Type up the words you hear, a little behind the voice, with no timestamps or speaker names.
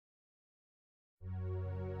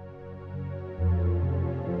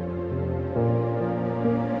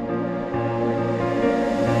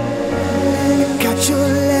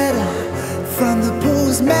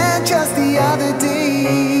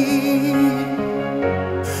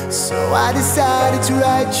I decided to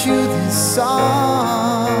write you this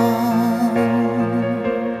song,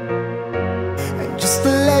 and just to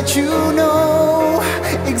let you know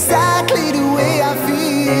exactly the way I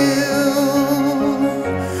feel,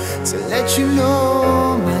 to let you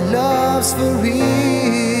know my love's for real.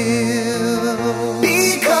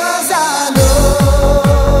 Because I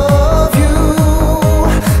love you,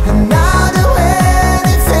 and I'll do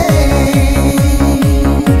anything.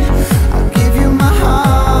 I'll give you my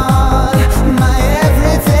heart, my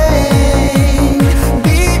everything.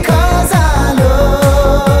 Because I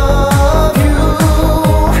love you,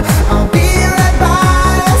 I'll be right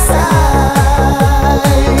by your side,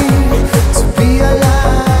 to be a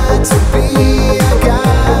light, to be a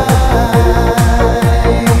guide.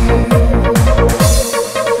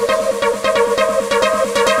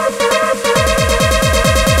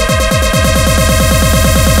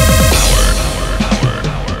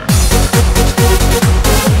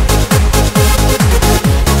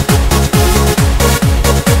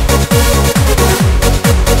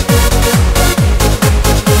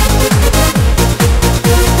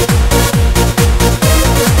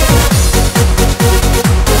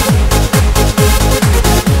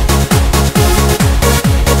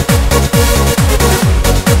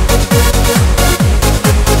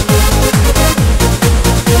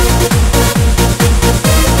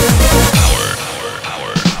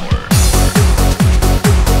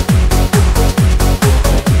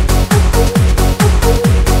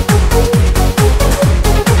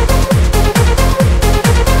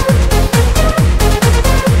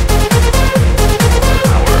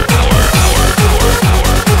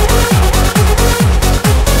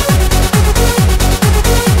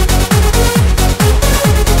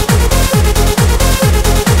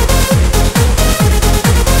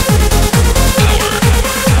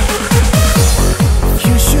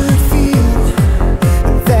 You should feel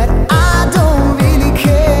that I don't really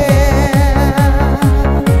care,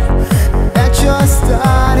 that you're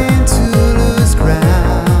starting to lose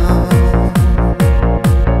ground.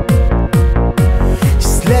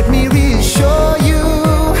 Just let me reassure you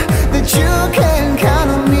that you can count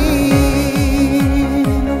on me,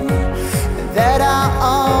 that I'll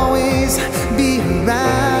always be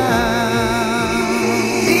around.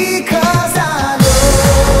 Because I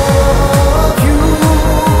love you,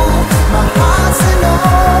 my heart's an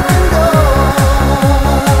open door.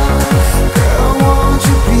 Girl, won't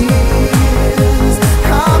you please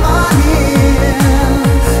come on in?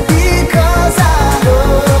 Because I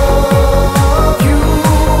love you,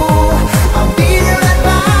 I'll be right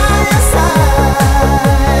by your side,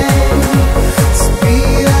 to be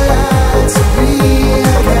a light, to be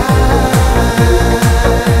a guide.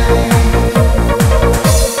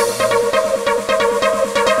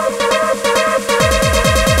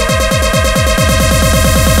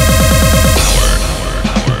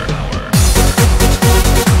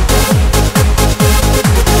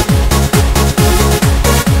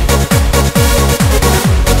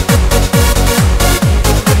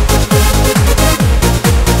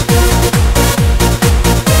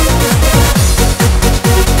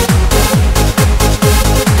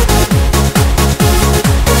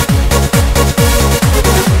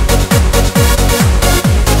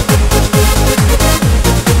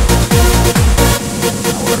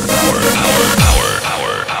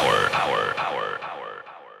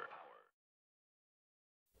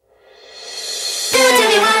 Do it to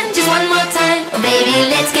me one, just one more time. Oh baby,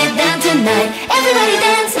 let's get down tonight. Everybody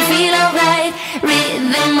dance and feel alright.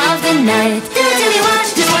 Rhythm of the night. Do it to me one,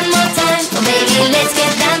 just one more time. Oh baby, let's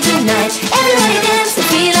get down tonight. Everybody dance and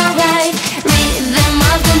feel alright. Rhythm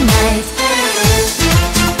of the night.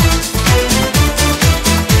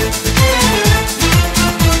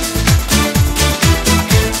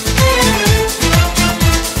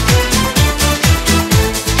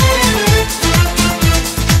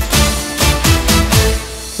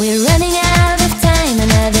 We're running out of time,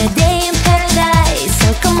 another day in paradise. So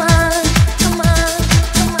come on, come on,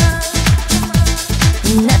 come on, come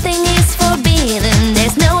on. Nothing is forbidden,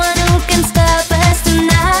 there's no one who can stop us.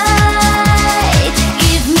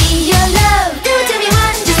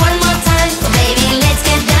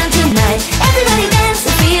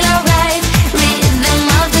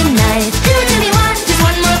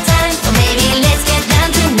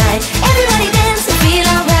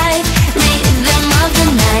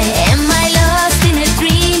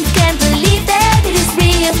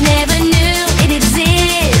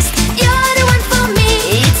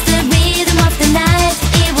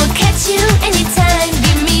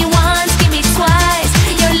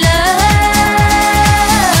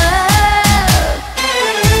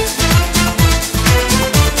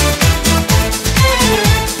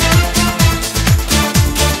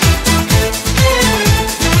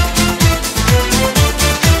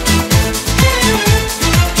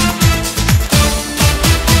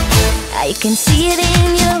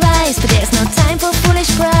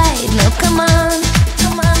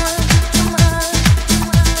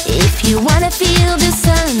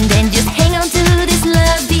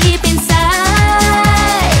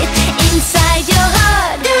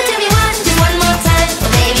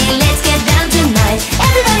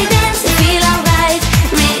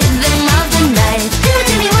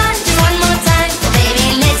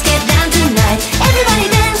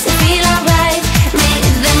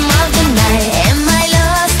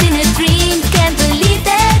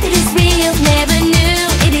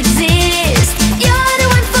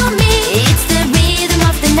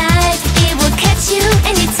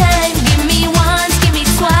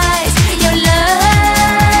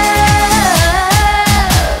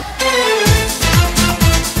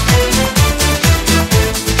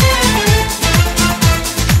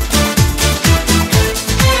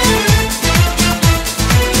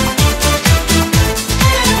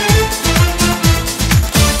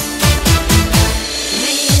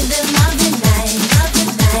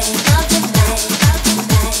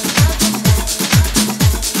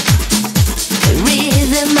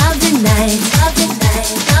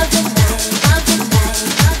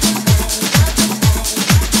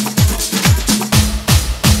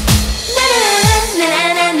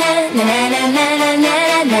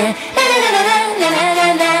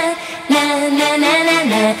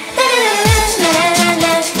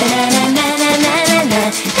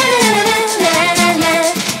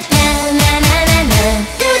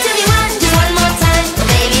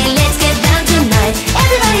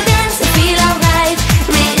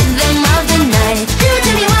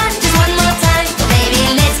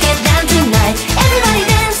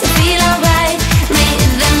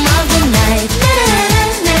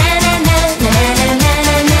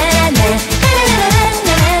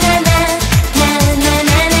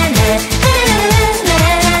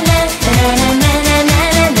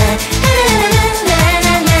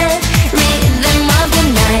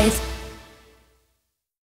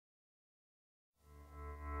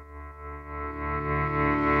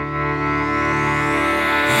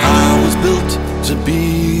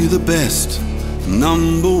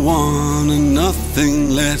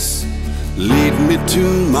 nothing less. Lead me to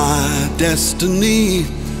my destiny.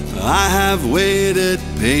 I have waited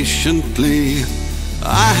patiently.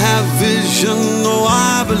 I have vision, oh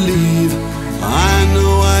I believe. I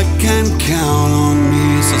know I can count on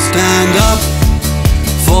me. So stand up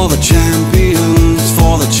for the champions,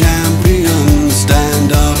 for the champions.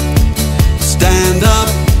 Stand up, stand up,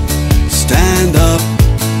 stand up.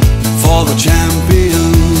 For the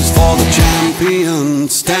champions, for the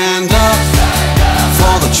champions. Stand up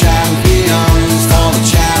for the champions, for the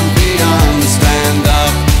champions. Stand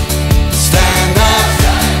up, stand up,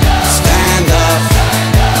 stand up.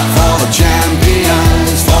 For the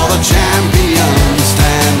champions, for the champions.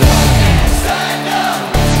 Stand up, stand up,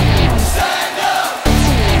 stand up,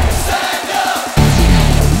 stand up.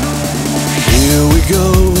 Here we go,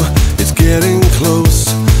 it's getting close.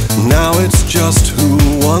 Now it's just who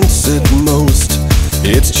wants it most.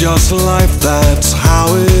 It's just life, that's how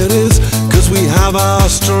it is. 'Cause we have our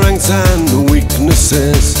strengths and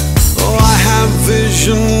weaknesses. Oh, I have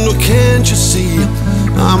vision, oh can't you see?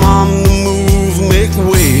 I'm on the move, make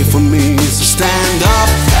way for me. So stand up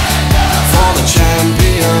for the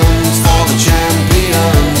champions, for the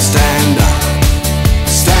champions. Stand up,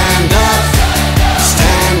 stand up,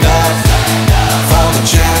 stand up. For the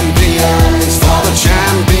champions, for the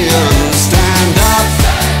champions. Stand up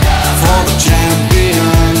for the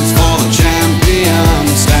champions, for the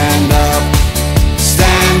champions. Stand up,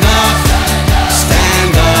 stand up,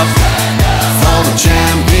 stand up. For the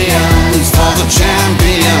champions, for the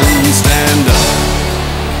champions. Stand up.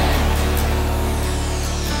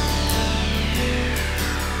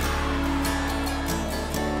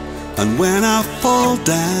 And when I fall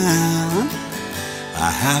down,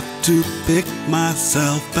 I have to pick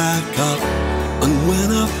myself back up. And when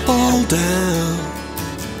I fall down,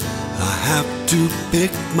 I have to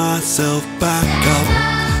pick myself back up.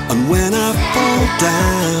 And when I fall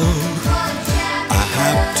down, I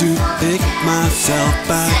have to pick myself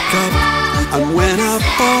back up. And when I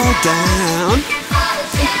fall down,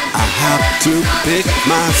 I have to pick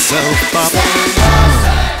myself up.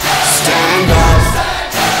 Stand up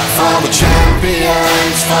for the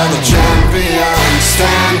champions, for the champions.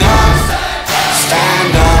 Stand up,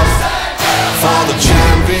 stand up. For the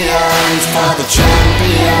champions, for the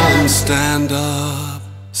champions. Stand up,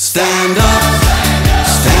 stand up,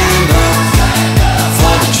 stand up.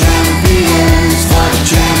 For the champions, for the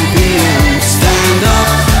champions. Stand up,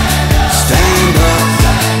 stand up.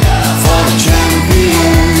 For the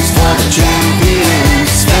champions, for the champions.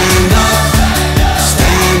 Stand up,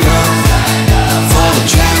 stand up. For the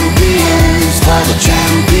champions, for the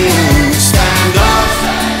champions. Stand up,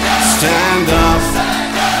 stand up.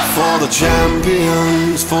 For the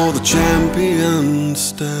champions, for the champions.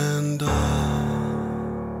 Stand up.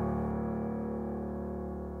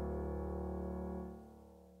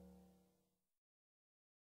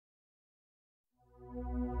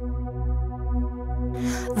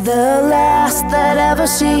 The last that ever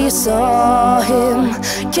she saw him,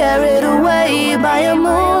 carried away by a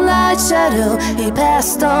moonlight shadow. He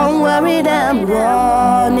passed on worried and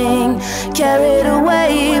warning, carried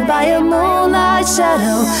away by a moonlight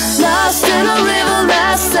shadow. Lost in a river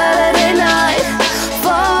last Saturday night,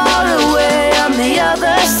 far away on the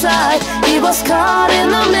other side. He was caught in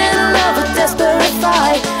the middle of a desperate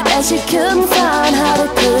fight, and she couldn't find how to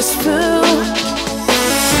push through.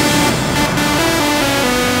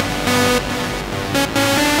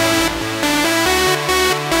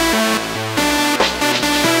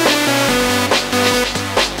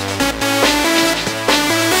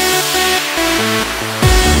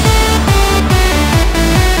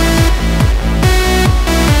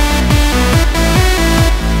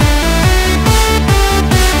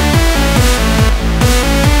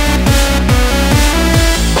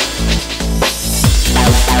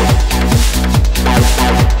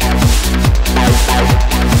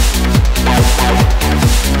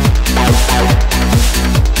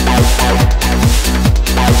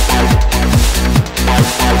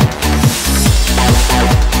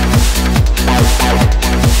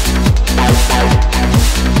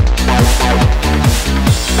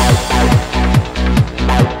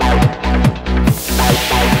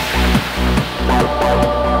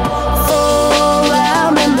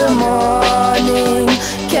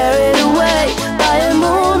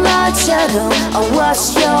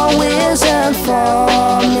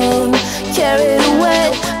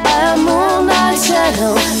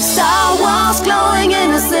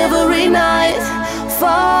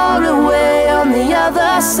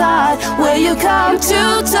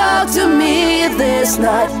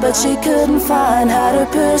 But she couldn't find how to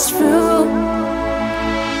push through.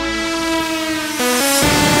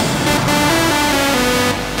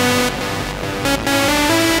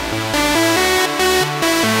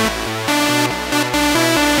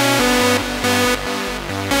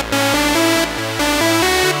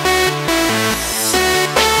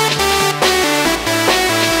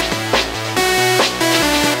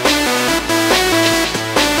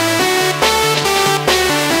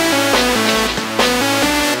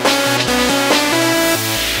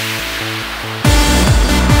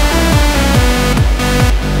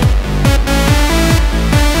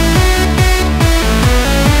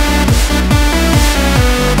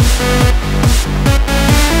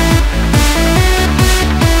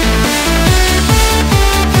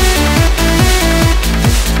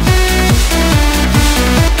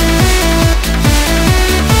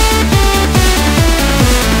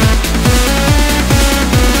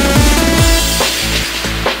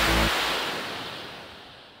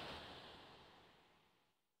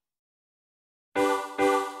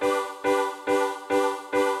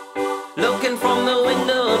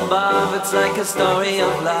 above, it's like a story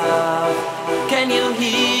of love. Can you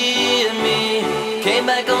hear me? Came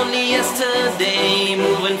back only yesterday,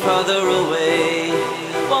 moving further away.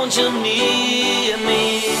 Won't you near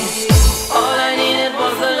me? All I needed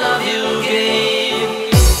was the love you gave.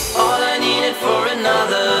 All I needed for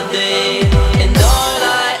another day. And all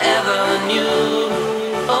I ever knew,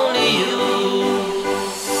 only you.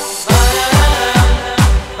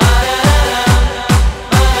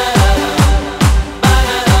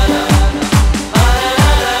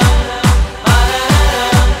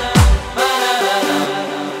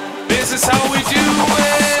 This is how we do it.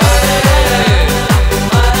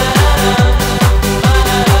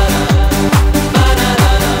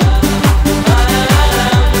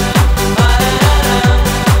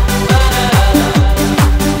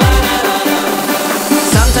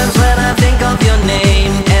 Sometimes when I think of your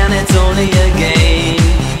name, and it's only a game,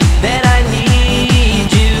 that I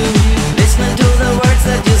need you. Listening to the words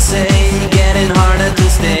that you say, getting harder to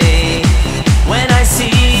stay. When I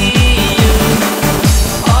see you,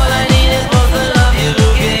 all I needed was the love you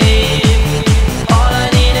gave. All I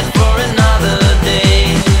needed for another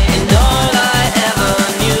day. And all I ever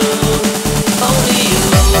knew, only you.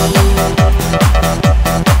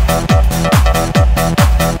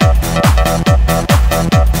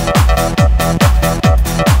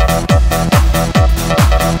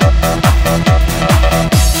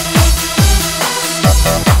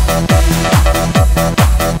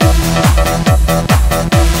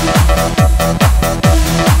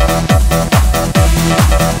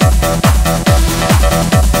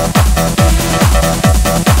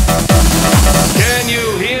 Can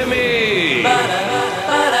you hear me? All I needed was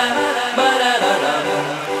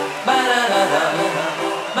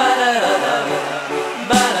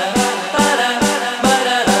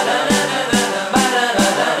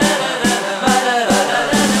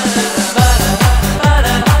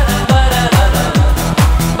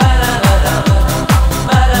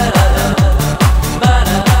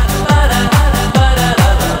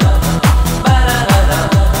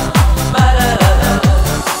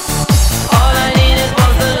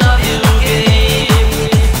the love you gave.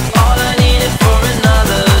 All I needed for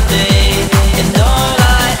another day. And all I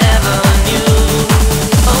ever knew,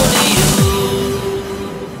 only you.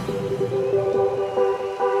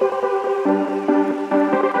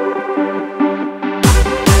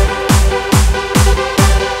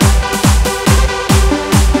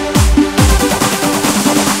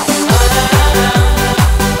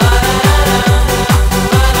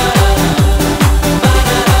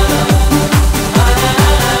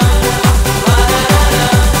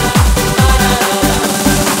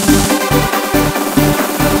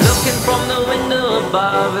 Looking from the window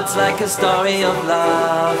above, it's like a story of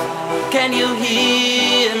love. Can you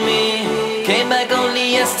hear me? Came back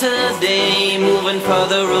only yesterday, moving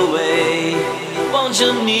further away. Won't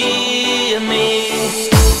you near me?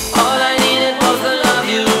 All I needed was the love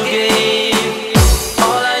you gave.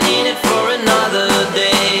 All I needed for another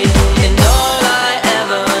day. And all I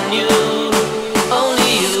ever knew,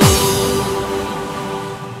 only you.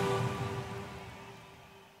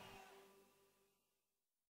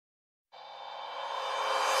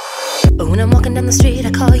 When I'm walking down the street,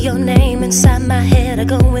 I call your name. Inside my head, I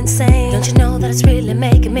go insane. Don't you know that it's really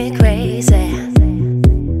making me crazy?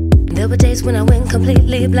 There were days when I went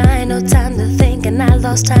completely blind. No time to think and I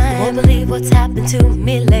lost time. Won't believe what's happened to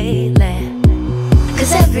me lately.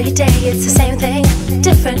 Cause every day it's the same thing.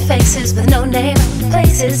 Different faces with no name.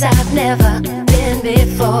 Places I've never been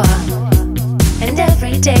before. And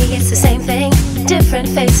every day it's the same thing. Different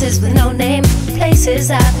faces with no name. Places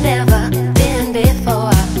I've never been before.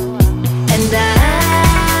 And I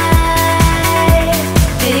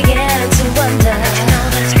began to wonder. You know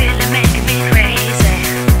that's really making me crazy.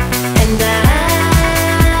 And I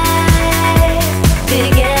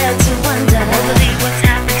began to wonder. Won't believe what's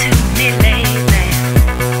happened to me lately.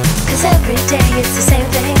 Cause every day it's the same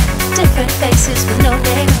thing. Different faces with no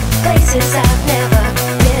name. Places I've never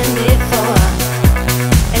been before.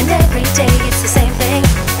 And every day it's the same thing.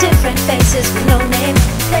 Different faces with no name.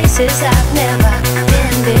 Places I've never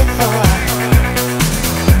been before.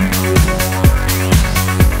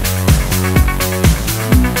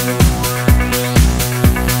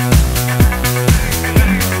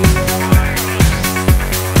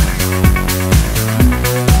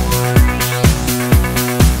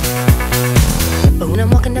 When I'm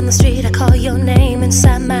walking down the street, I call your name.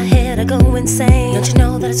 Inside my head, I go insane. Don't you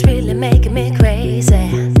know that it's really making me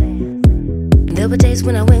crazy? There were days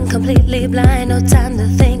when I went completely blind. No time to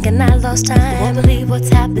think and I lost time. Won't believe what's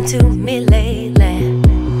happened to me lately.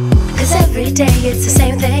 Cause every day it's the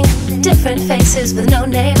same thing. Different faces with no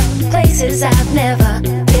name. Places I've never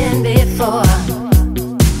been before.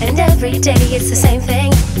 And every day it's the same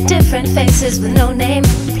thing. Different faces with no name.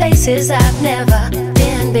 Places I've never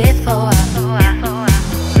been before.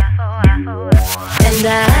 And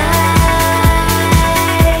I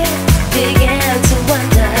began to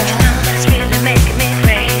wonder, it's really making me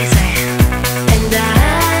crazy. And I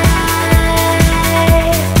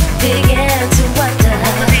began to wonder,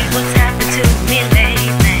 what's happened to me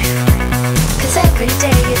lately. 'Cause every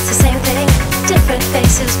day it's the same thing. Different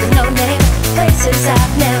faces with no name. Places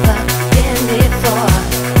I've never been before.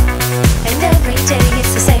 And every day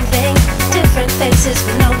it's the same thing. Different faces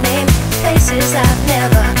with no name. Places I've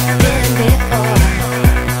never been before.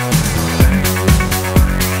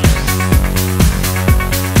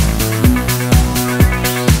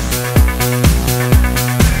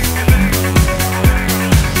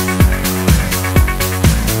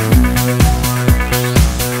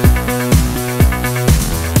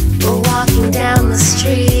 Walking down the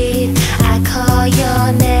street, I call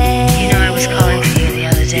your name. You know I was calling for you the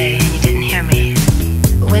other day and you didn't hear me.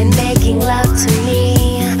 When making love to me,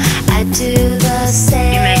 I do the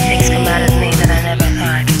same. You make things come out of me that I never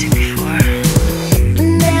thought I could do before.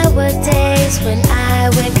 There were days when I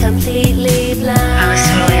went completely blind. I was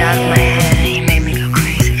totally out of my head and you made me go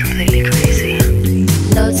crazy, completely crazy.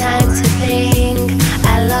 No time to think,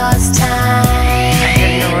 I lost time. I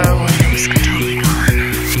didn't know where it was, it was totally gone.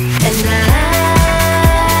 And I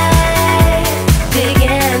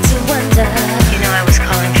began to wonder. You know I was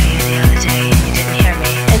calling for you the other day and you didn't hear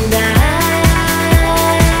me. And I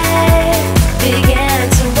began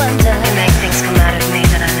to wonder. You make things come out of me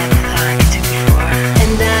that I never thought I could do before.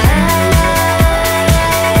 And I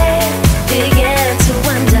began to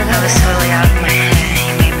wonder. I was totally out of my head and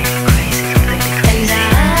you made me go crazy, completely And crazy.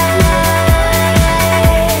 I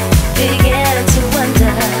began to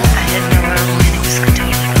wonder. I didn't know where it went, it was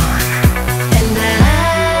totally gone. And I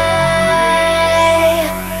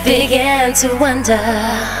began to wonder.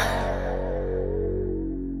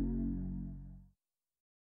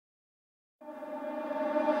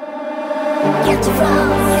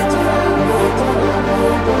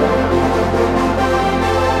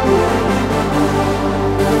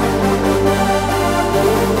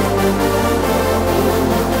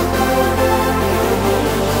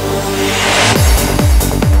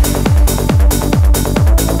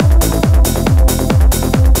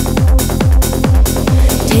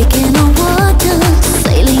 Taking on water,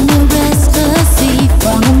 sailing a restless sea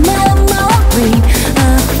from a memory, a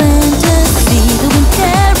fantasy. The wind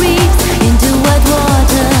carries into white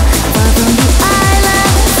water, far from the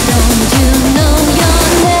island. Don't you know you're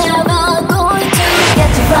never going to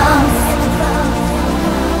get from?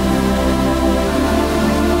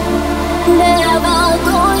 Never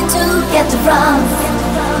going to get from.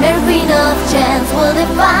 There'll be no chance will they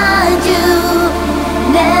find you.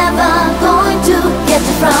 Never going to get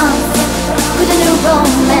from. Could a new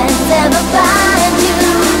romance ever find you?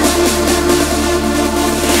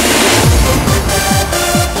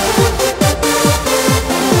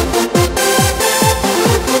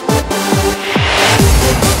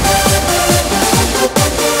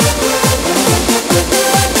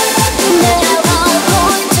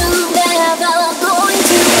 Never going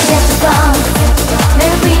to get from.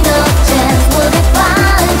 There'll be no chance will they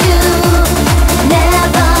find you.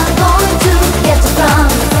 Never going to get from.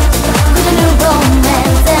 Could a new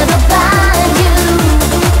romance ever find you?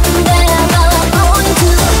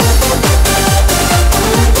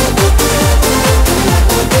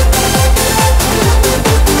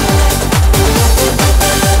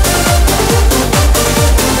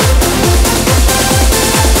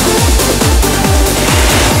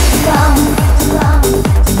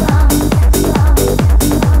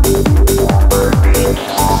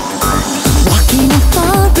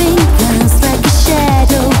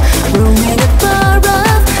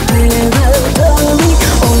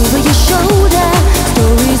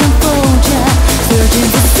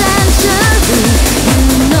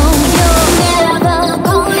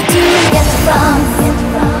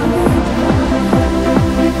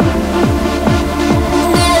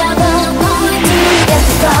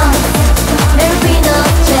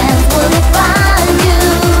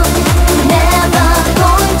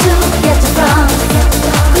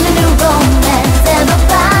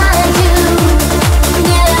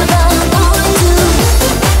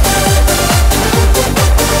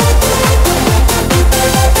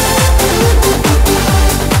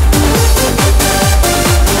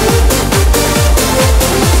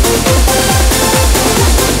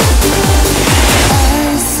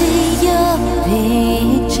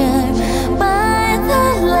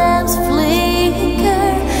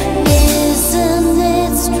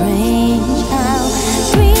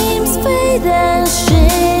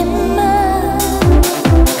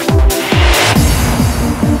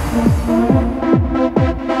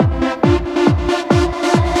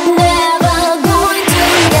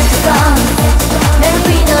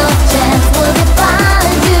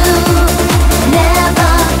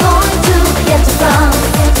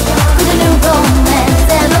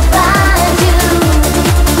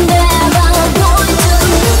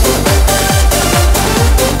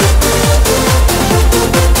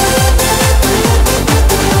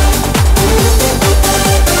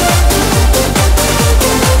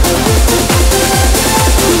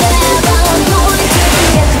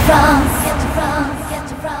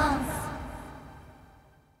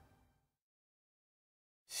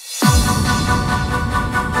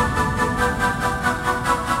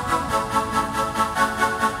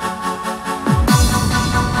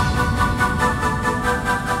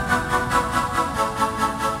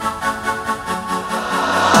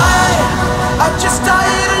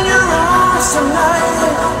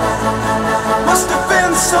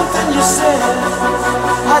 something you said.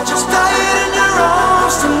 I just died in your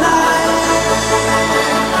arms tonight.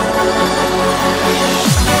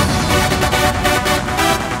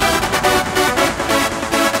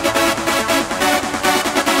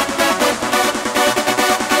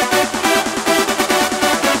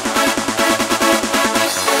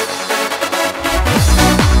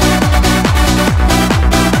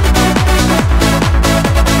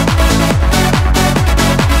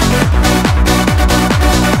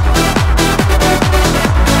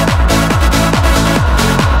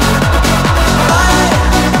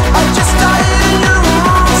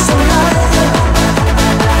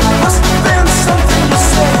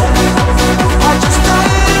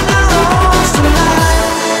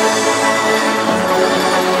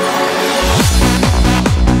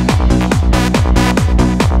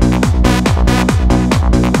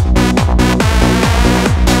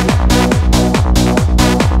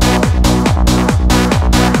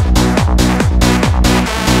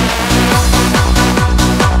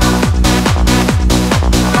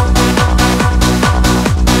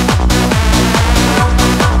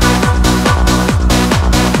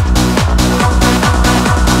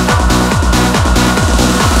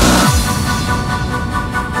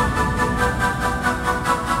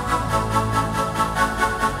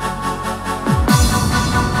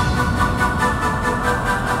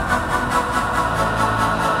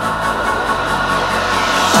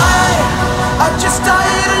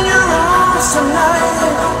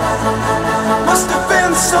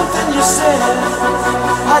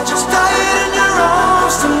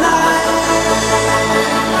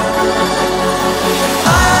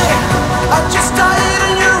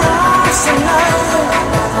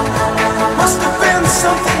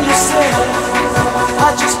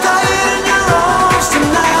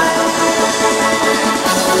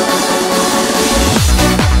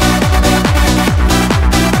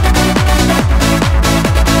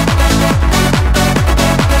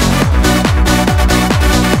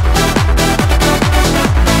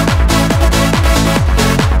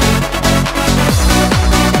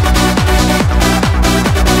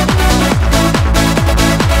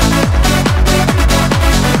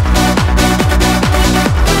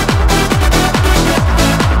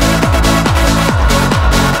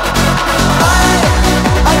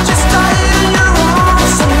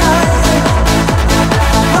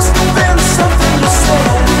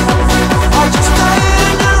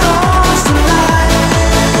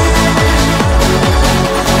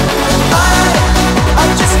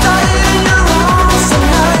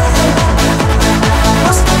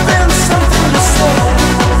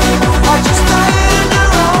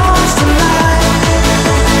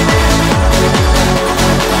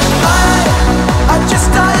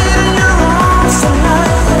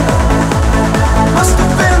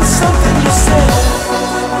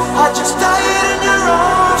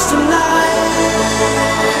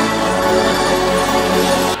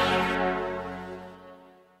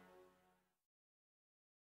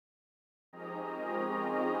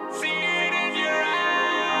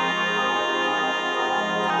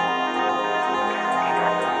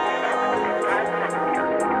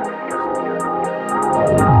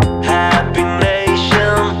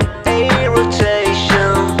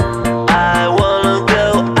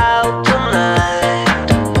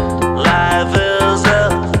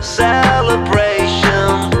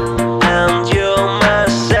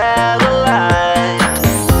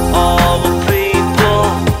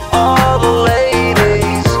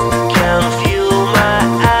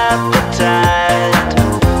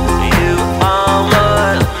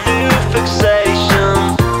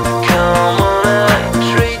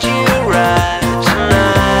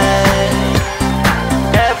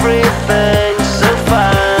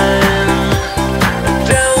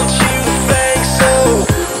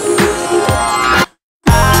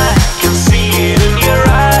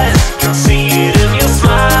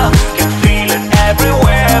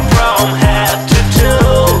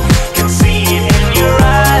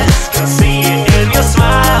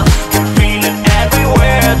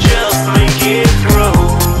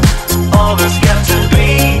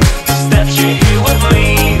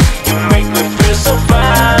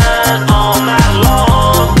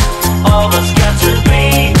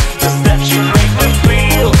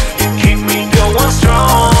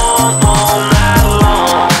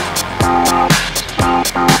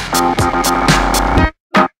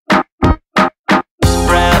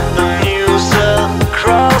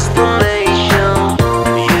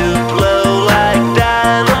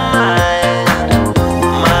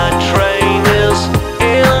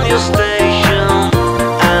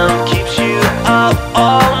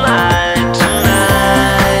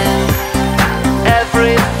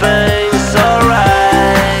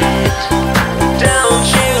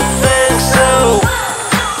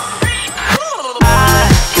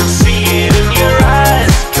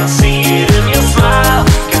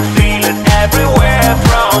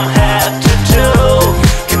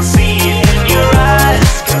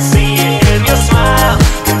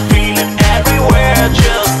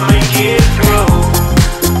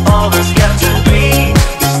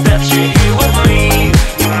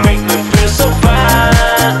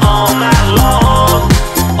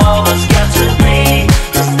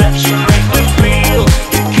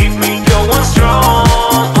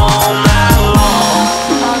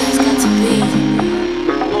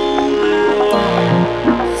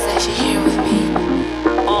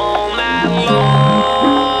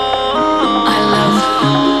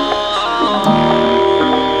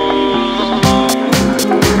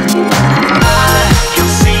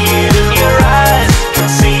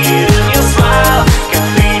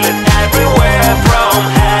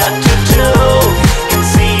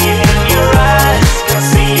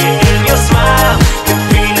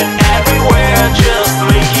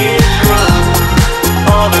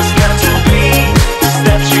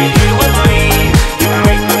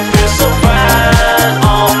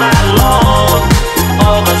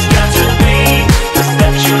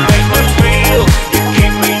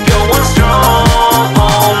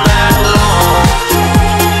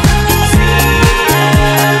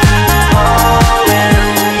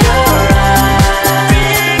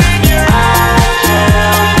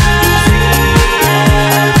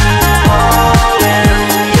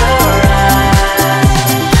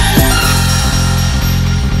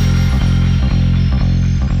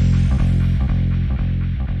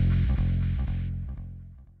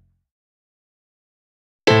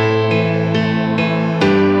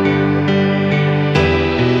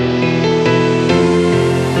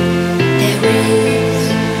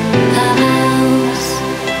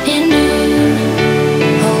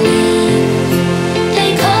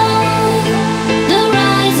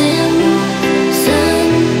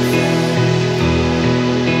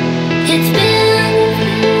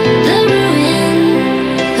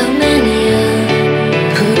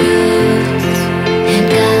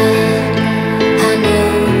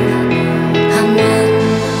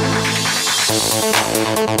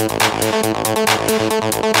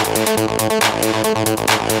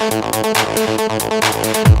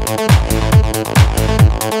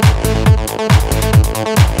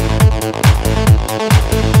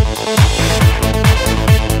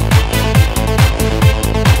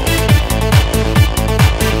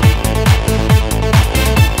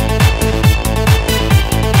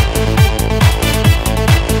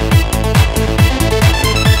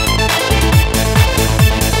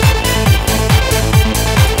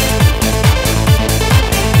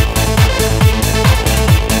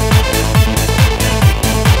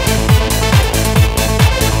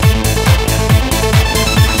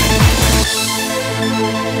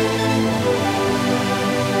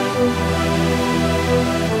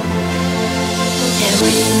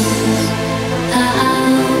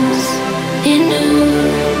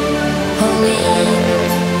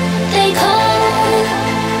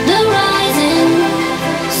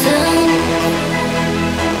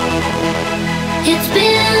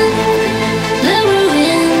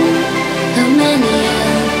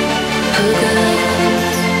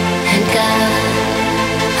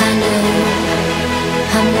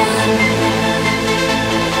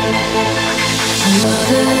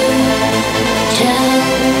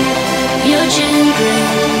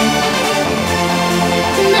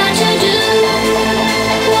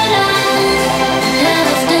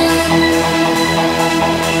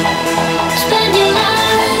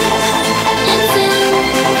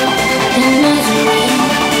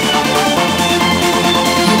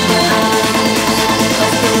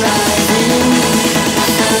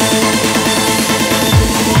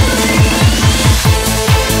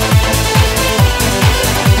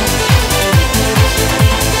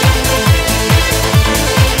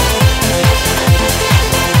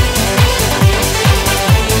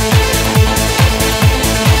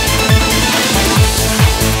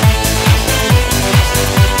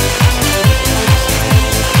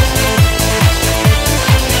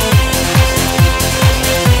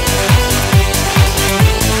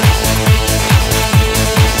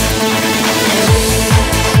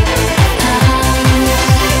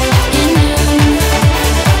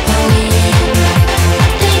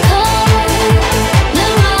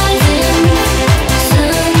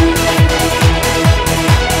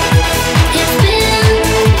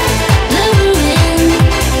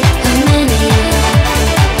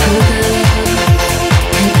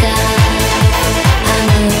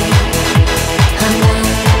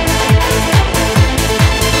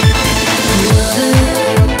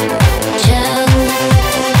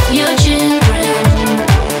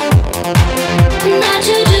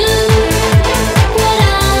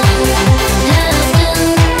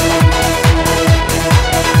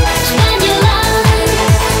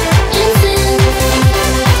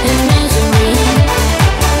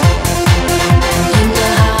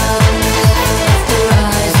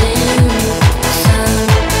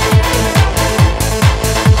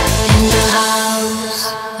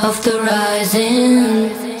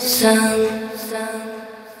 sun.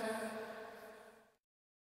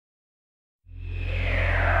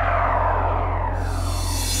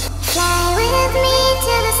 Fly with me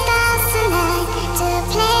to the stars tonight, to a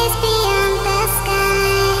place beyond the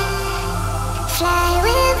sky. Fly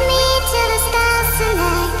with me to the stars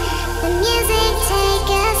tonight, the music take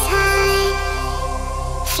us high.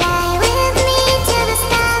 Fly with me to the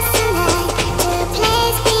stars tonight, to a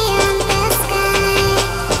place beyond the sky.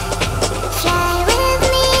 Fly with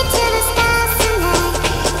me to the stars tonight,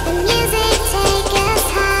 the music take us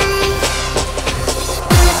high.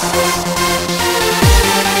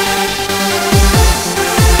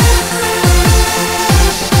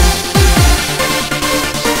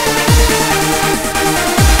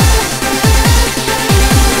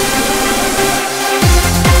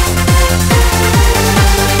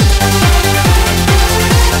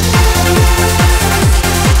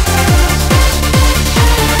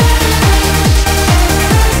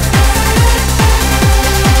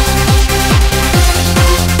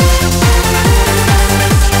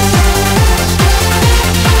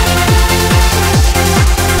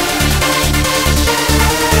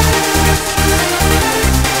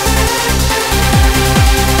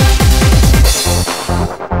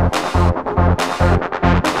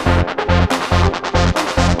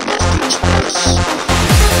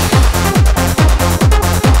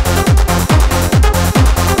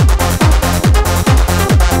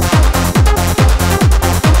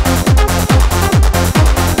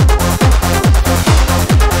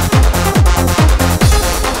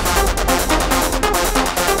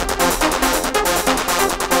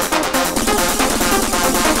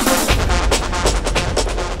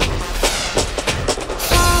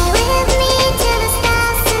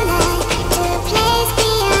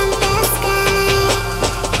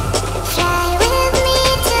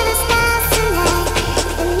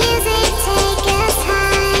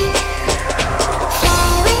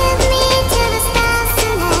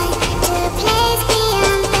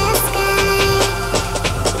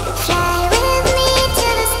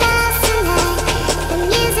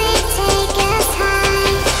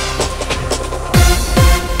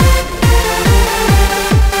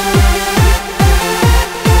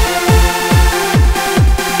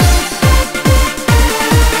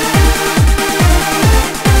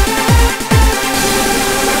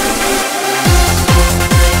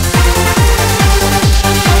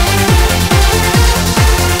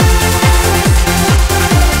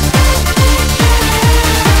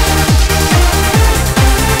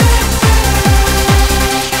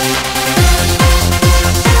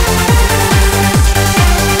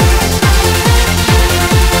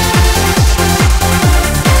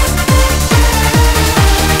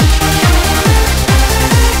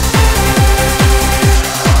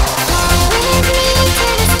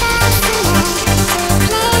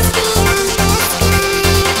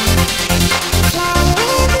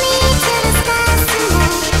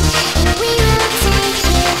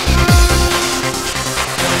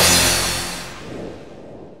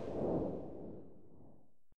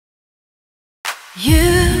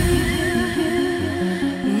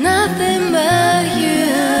 Nothing but you,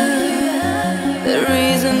 the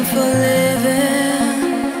reason for living.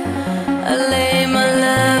 I lay my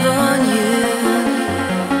love on you.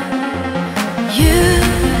 You,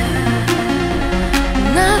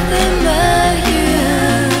 nothing but you,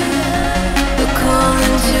 the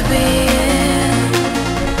calling to be in.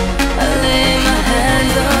 I lay my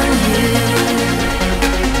hands on you.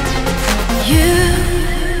 You.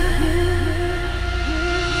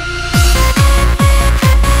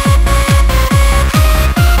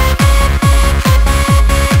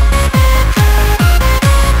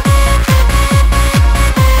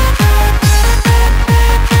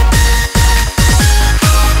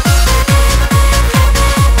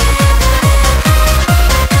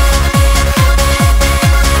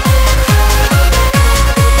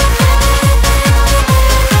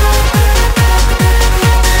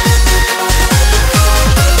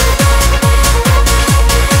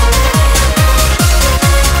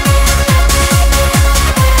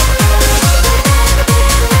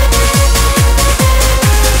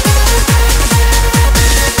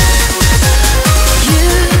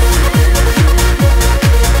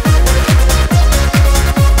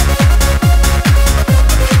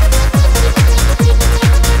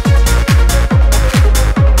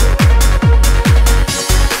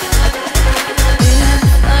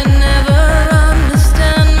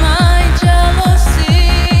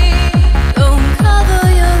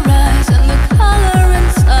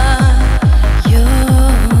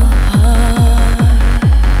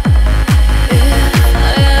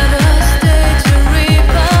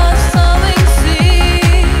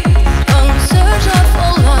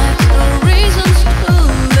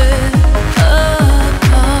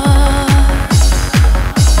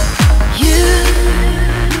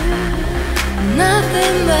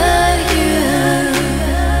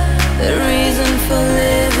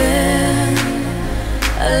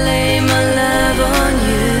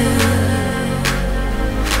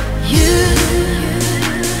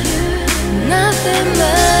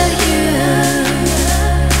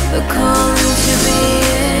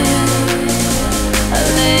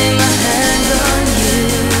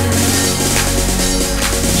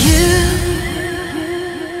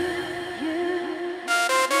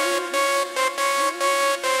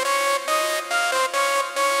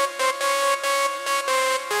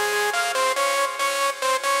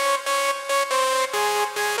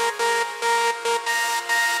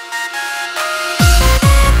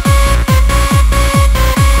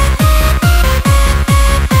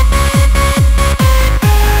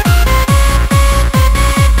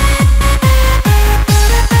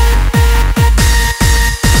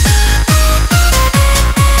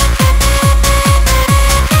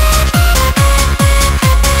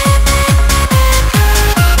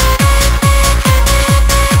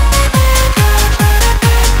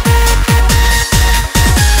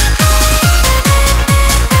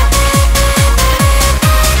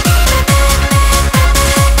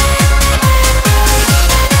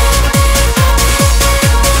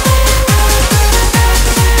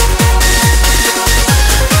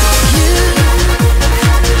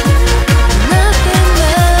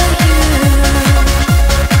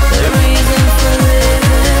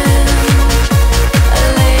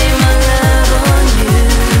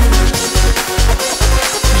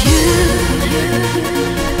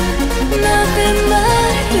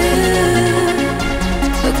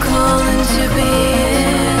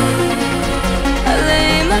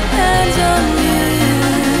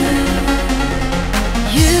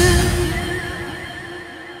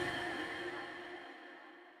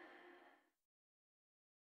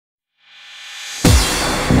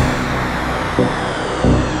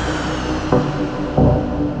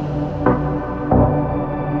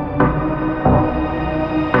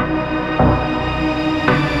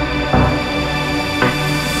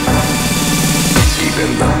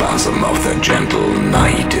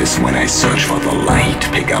 darkness when I search for the light.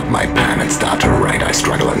 Pick up my pen and start to write. I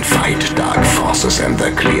struggle and fight dark forces in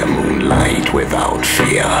the clear moonlight without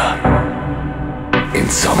fear.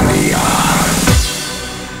 Insomnia.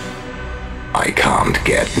 I can't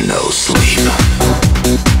get no sleep.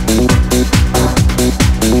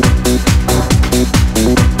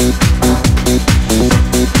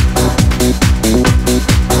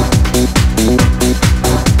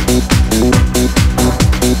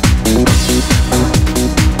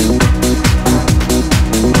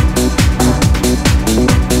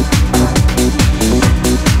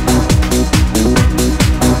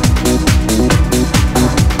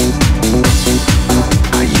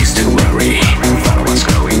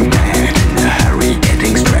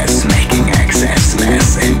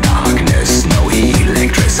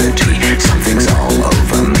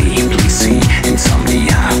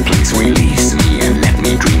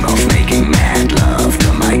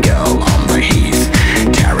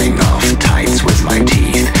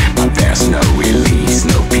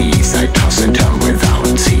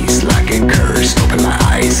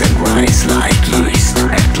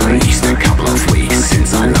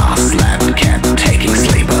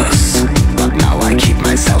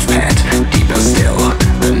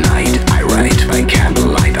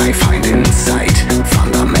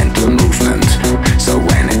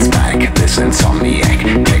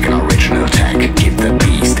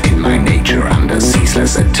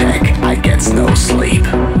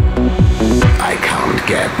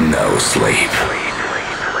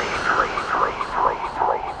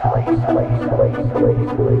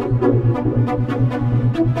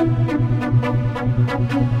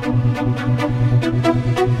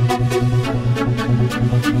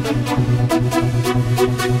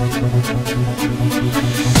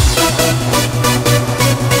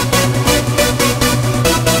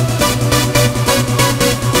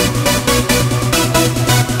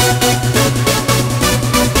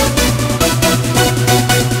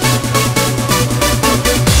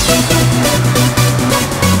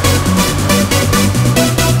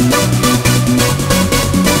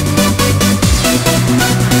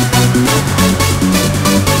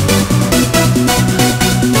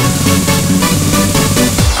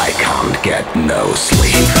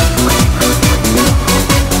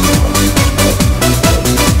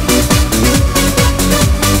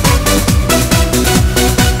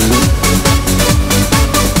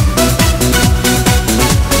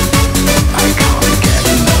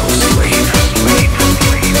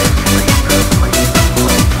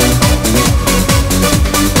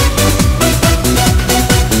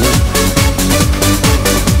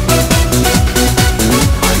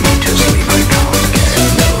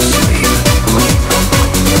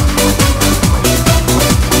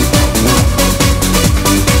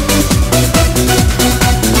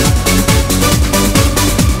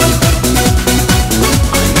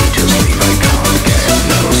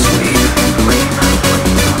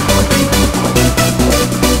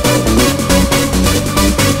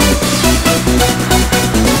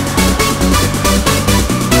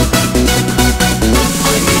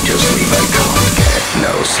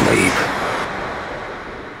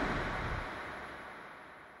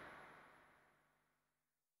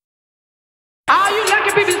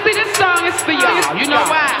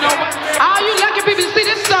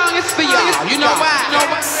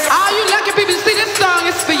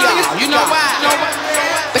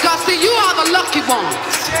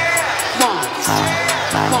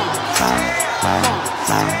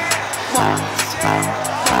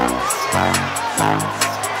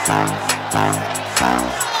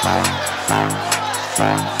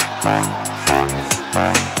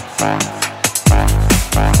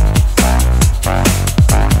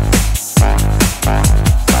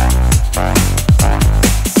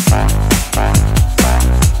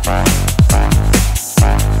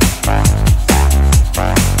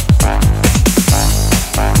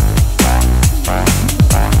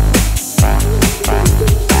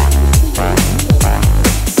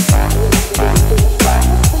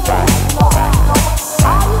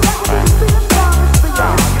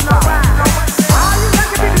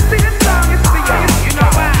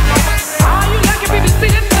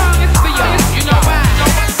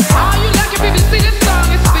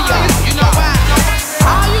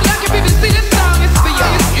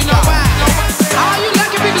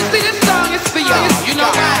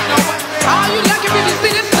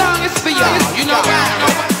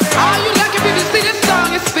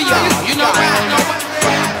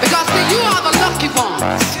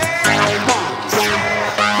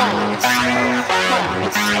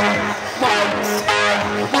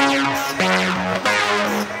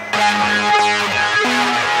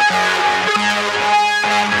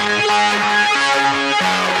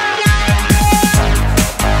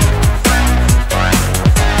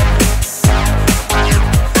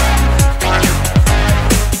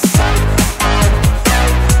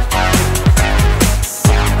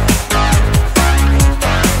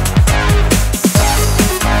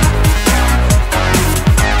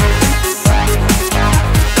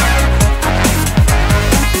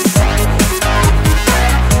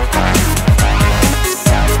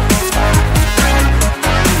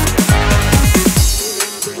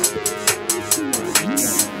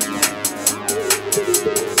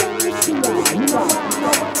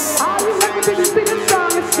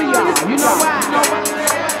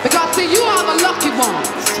 Because see, you are the lucky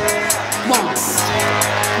ones.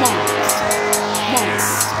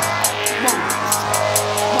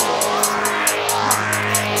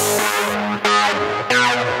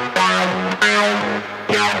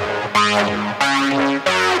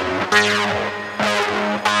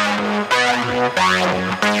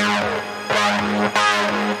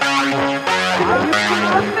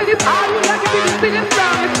 All you lucky people see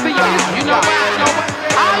this song is for you. You know why?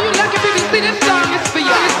 All you lucky people see this song is for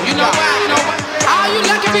you. You know why? All you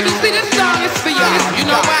lucky people see this song is for you. You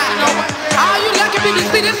know why? All you lucky people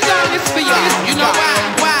see this song is for you. You know why?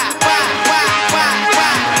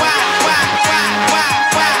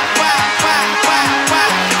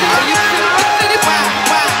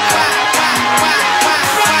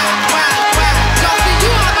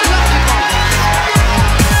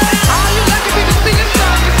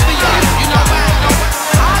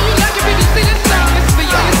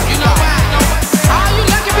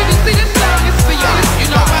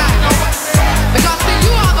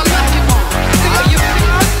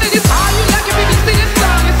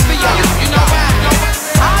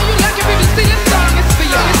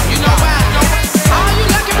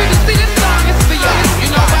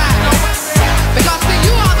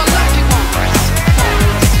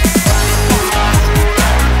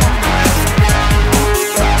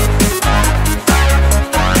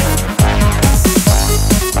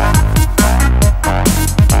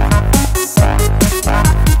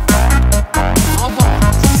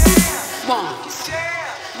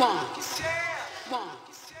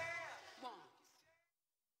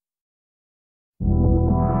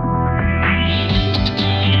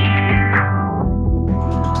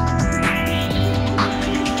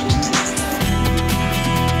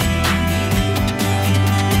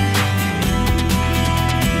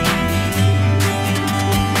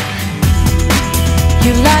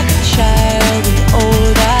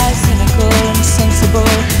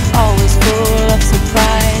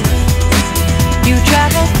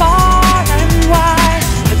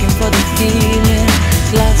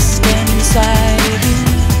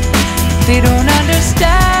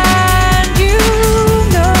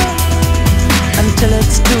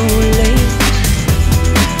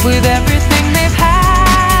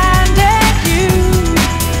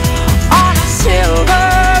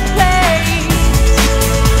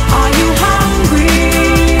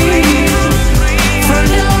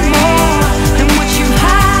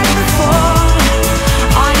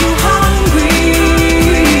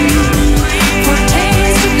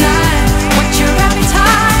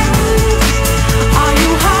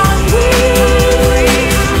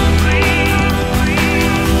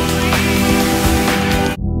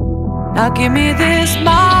 Now give me this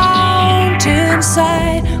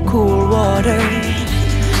mountainside, cool water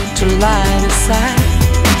to light a side.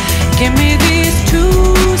 Give me these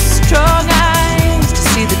two strong eyes to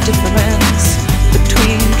see the difference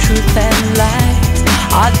between truth and lies.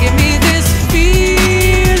 Give me this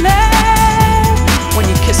feeling when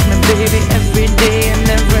you kiss me, baby, every day and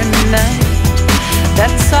every night.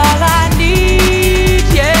 That's all I need,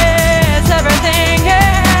 yes, everything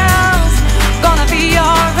else gonna be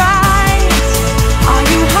alright. Are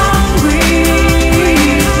you hungry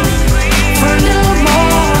for a little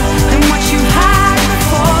more than what you had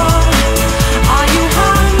before? Are you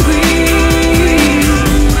hungry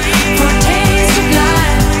for a taste of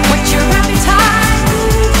life? What's your appetite?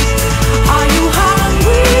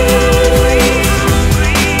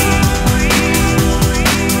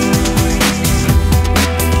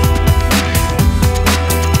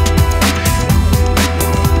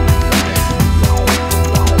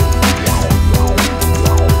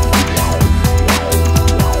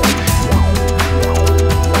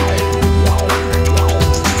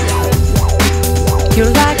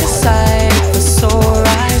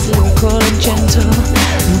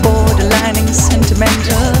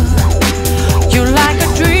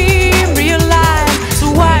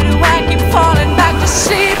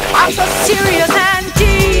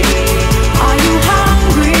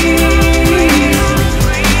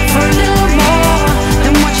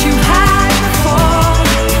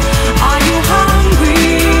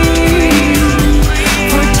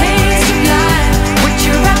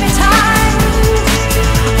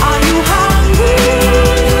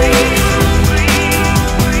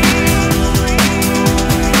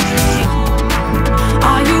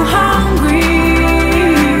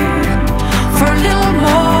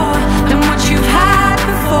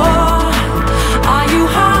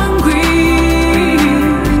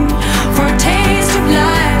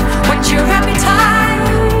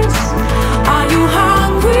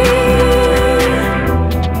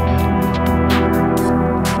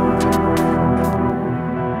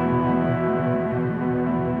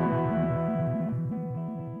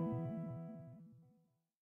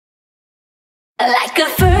 Like a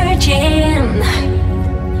virgin,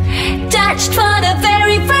 touched for the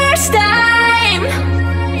very first time.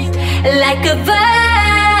 Like a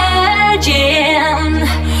virgin,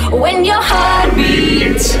 when your heart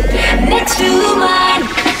beats next to mine.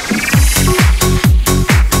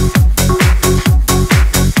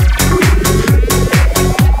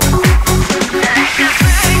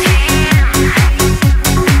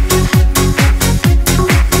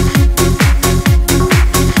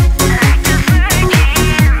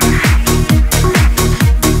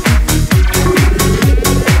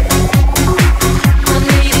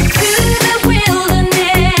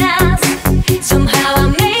 Somehow I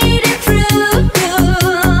made it through.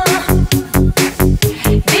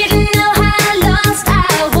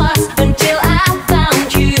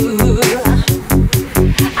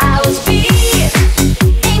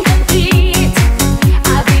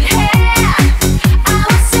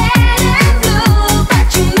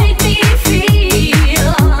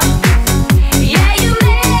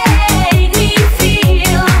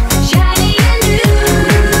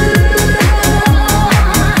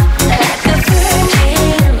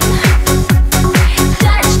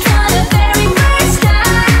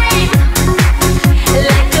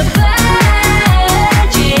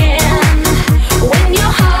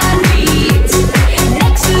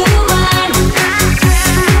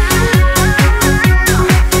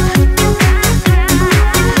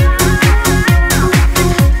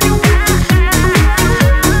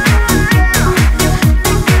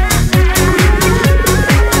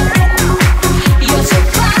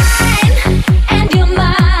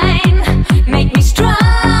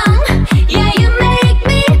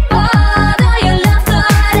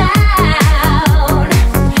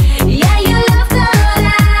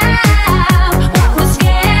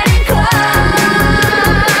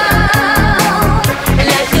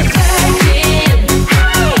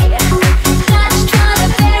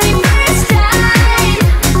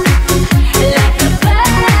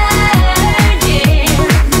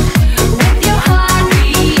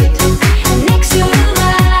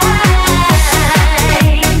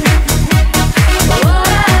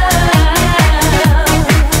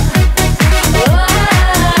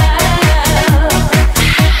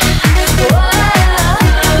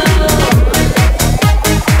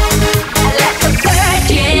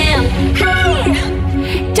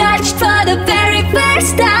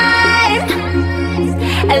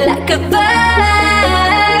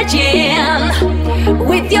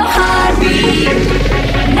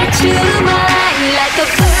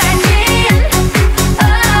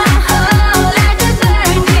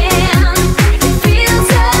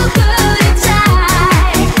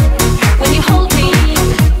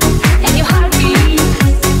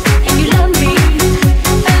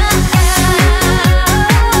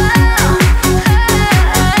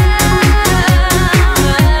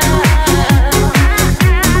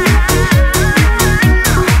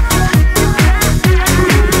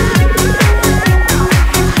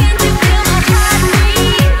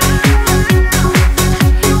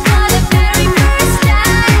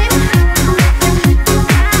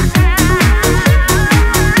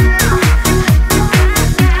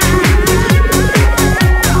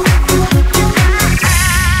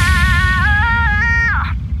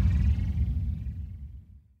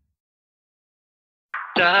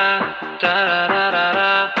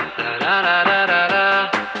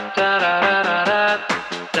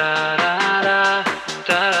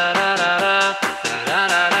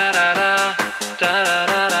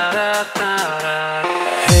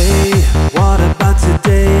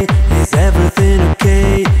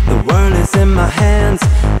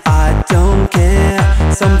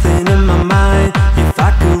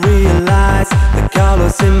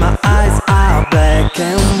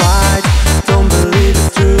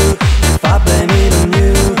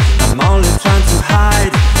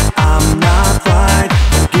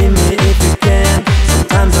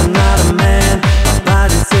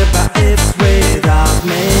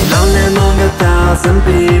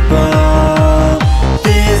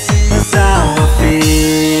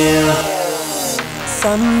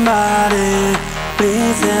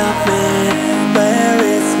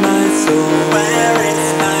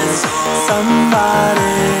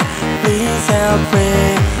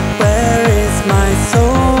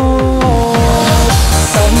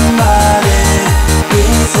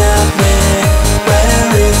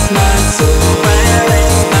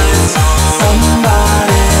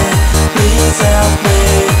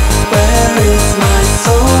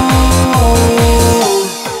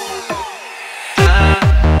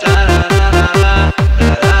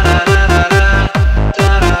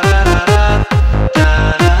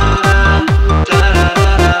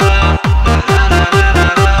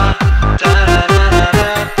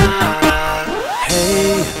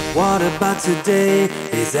 today?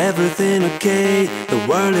 Is everything okay? The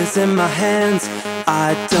world is in my hands,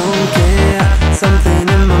 I don't care. Something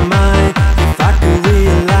in my mind, if I could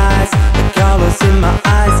realize the colors in my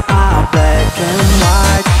eyes are black and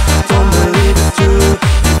white. Don't believe it's true,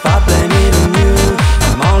 if I blame it on you,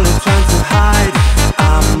 I'm only trying to hide,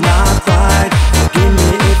 I'm not right. Forgive me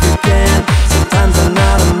if you can, sometimes I'm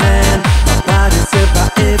not a man. My body's set by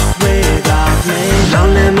its without me.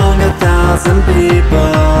 Lonely among 1,000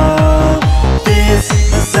 people, this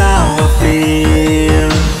is how I feel.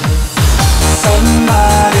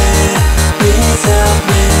 Somebody, please help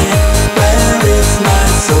me. Where is my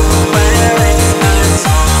soul? Where is my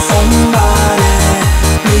soul? Somebody,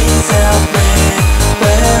 please help me.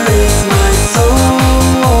 Where is my soul?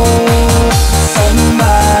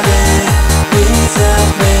 Somebody, please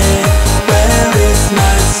help me. Where is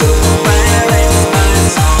my soul? Where is my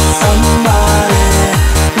soul? Somebody,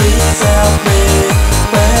 please help me.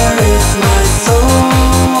 Where is my soul?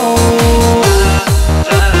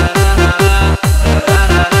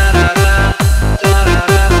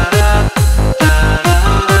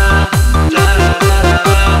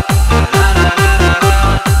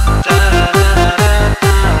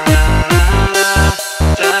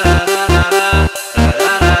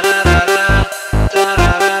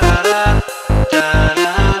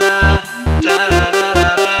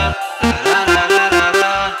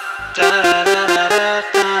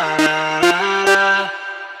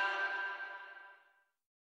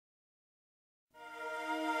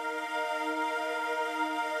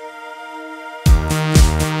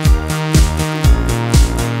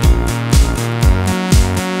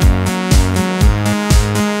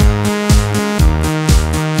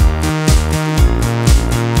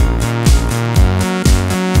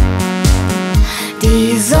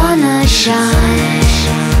 Die Sonne scheint,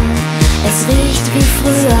 es riecht wie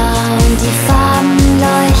früher und die Farben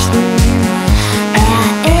leuchten.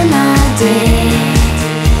 Erinner dich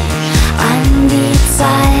an die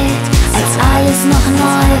Zeit, als alles noch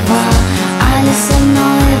neu war, alles so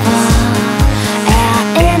neu